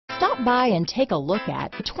Stop by and take a look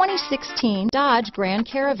at the 2016 Dodge Grand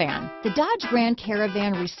Caravan. The Dodge Grand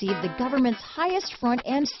Caravan received the government's highest front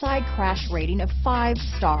and side crash rating of 5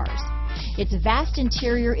 stars. Its vast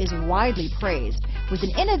interior is widely praised, with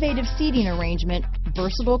an innovative seating arrangement,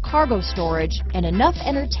 versatile cargo storage, and enough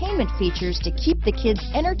entertainment features to keep the kids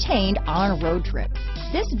entertained on a road trip.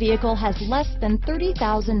 This vehicle has less than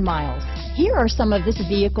 30,000 miles. Here are some of this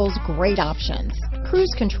vehicle's great options: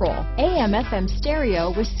 cruise control, AM/FM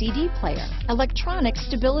stereo with CD player, electronic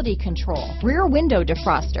stability control, rear window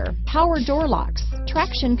defroster, power door locks,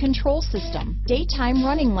 traction control system, daytime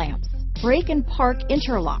running lamps, brake and park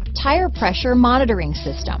interlock, tire pressure monitoring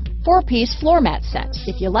system, 4-piece floor mat set.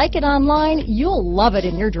 If you like it online, you'll love it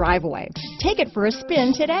in your driveway. Take it for a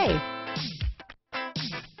spin today.